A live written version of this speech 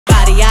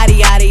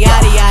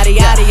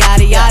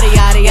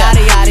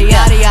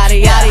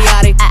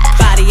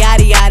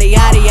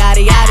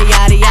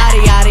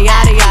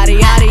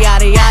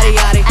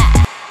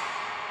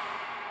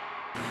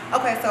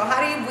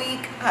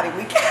Hottie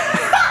Weekend.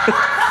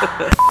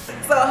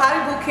 So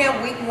Hottie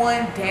Bootcamp week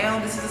 1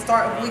 down. This is the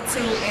start of week 2,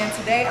 and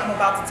today I'm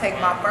about to take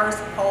my first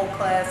pole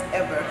class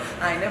ever.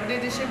 I ain't never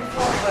did this shit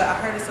before, but I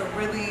heard it's a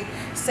really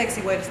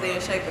sexy way to stay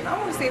in shape, and I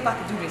want to see if I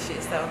can do this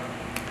shit. So,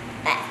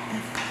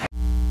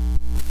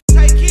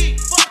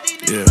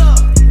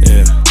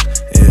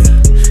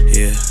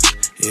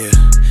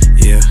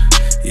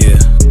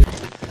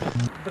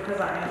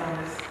 because I am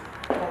on this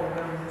whole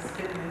wellness,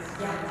 fitness,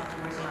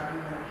 situation I do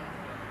know.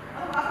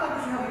 I feel like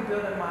this is how we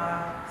building my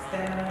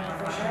stamina,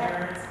 my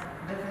endurance,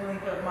 definitely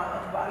build my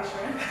upper body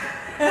strength.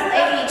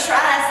 Lady,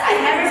 trust, I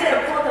never did a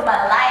pull-up in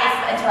my life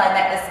until I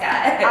met this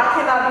guy. I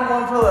cannot do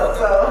one pull-up,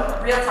 so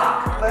real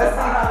talk. Let's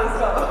see how this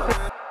goes.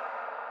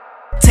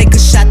 Take a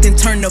shot, then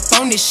turn up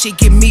on this shit.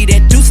 Give me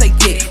that deuce like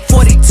dick.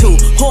 42,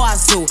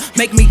 Hoazoo,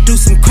 make me do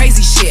some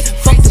crazy shit.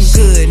 Fuck them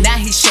good, now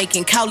he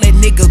shaking. Call that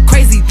nigga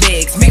crazy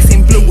legs.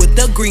 Mixing blue with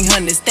the green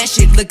hunters, that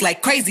shit look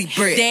like crazy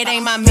bread. That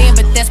ain't my man,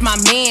 but that's my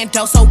man,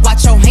 though. So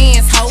watch your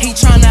hands, ho. He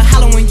tryna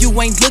holler when you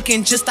ain't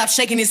looking. Just stop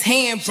shaking his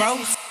hand, bro.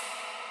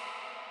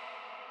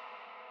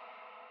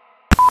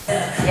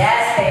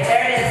 Yes, babe,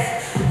 there it is.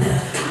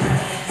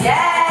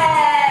 Yes!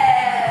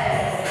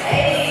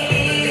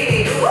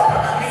 Hey! Woo!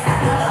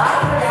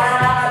 Up,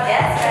 down.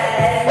 Yes,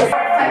 babe.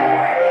 Fight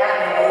for it, yeah,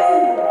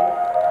 babe.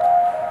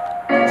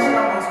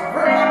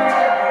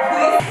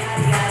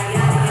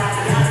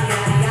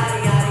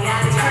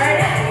 Turn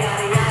it.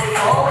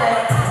 Hold it.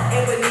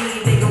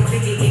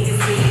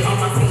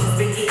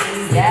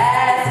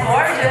 Yes,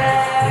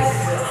 gorgeous.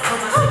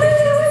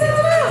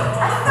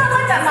 I felt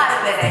like that might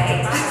have been a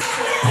hate.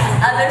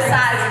 Other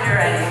side when you're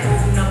ready.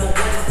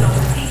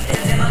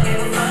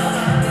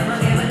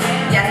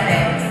 Yes,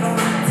 babe.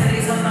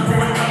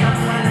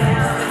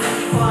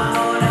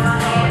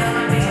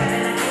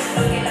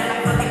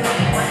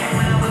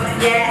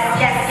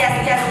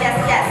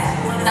 Yes.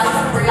 That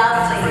looks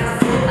lovely.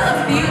 That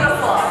looks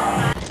beautiful.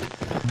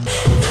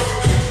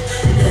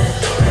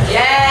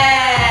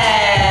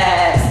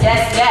 Yes.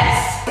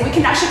 We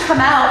can actually come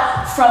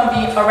out from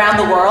the around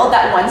the world.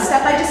 That one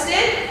step I just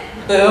did.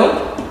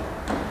 Boom.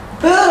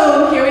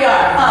 Boom, here we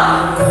are.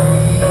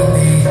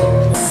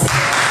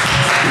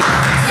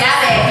 Yeah,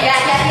 babe, yeah.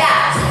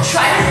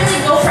 Try to really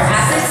go for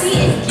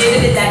accuracy and give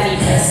it that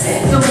neatness.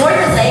 The more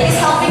your leg is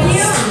helping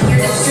you,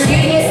 you're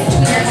distributing it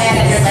between your hand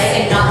and your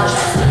leg and not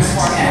just on your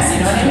forehead.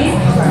 You know what I mean?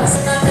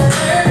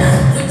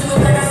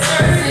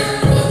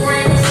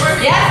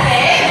 Yeah,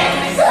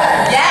 babe.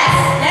 Yes.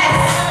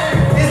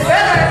 It's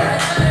better,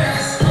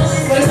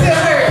 but it still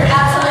hurt.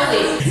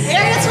 Absolutely.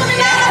 Area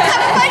 29, I'm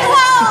coming by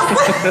 12.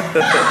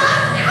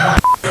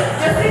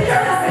 Just be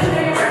careful because you're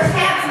doing your first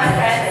hands, my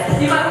friend.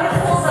 You might want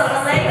to pull some on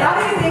the leg. How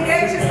do you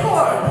engage his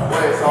core?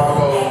 Wait, so I'll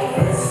go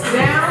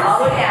Down. All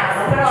the way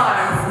down. Open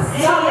arms.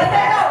 Y'all let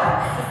that go.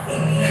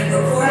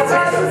 That's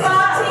our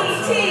side.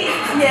 T.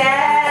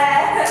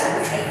 Yes.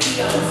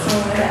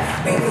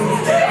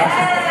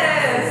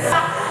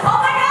 Oh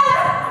my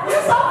God.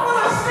 You're so full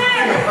of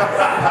shit.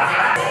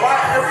 why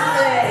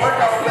everything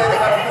workout related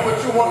gotta do what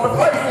you want to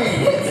play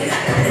with?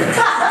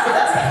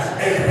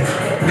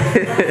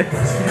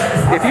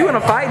 If you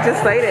wanna fight,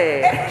 just say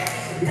that.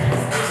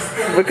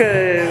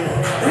 Because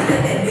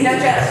No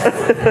joke.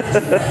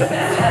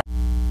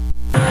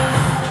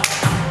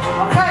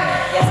 Okay.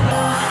 Yes.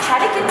 Try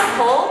to get the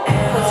pull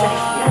closer to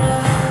here.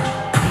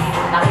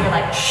 Now you're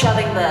like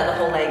shoving the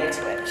whole leg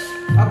into it.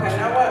 Okay,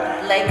 now what?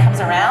 Leg comes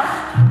around.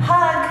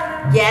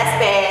 Hug. Yes,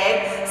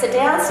 babe. Sit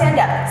down, stand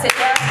up. Sit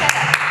down, stand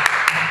up.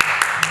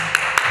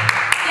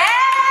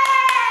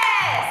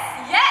 Yes.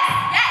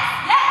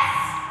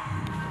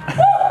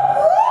 Woo.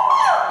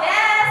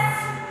 Yes.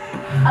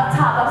 Up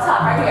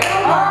top, right here.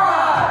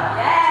 Oh,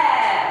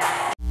 yes.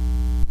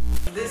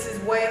 This is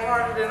way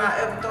harder than I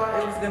ever thought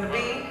it was gonna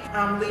be.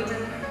 I'm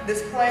leaving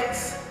this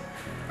place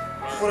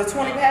with a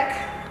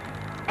 20-pack.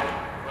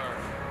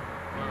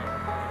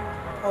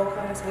 Whole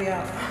class, we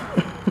out.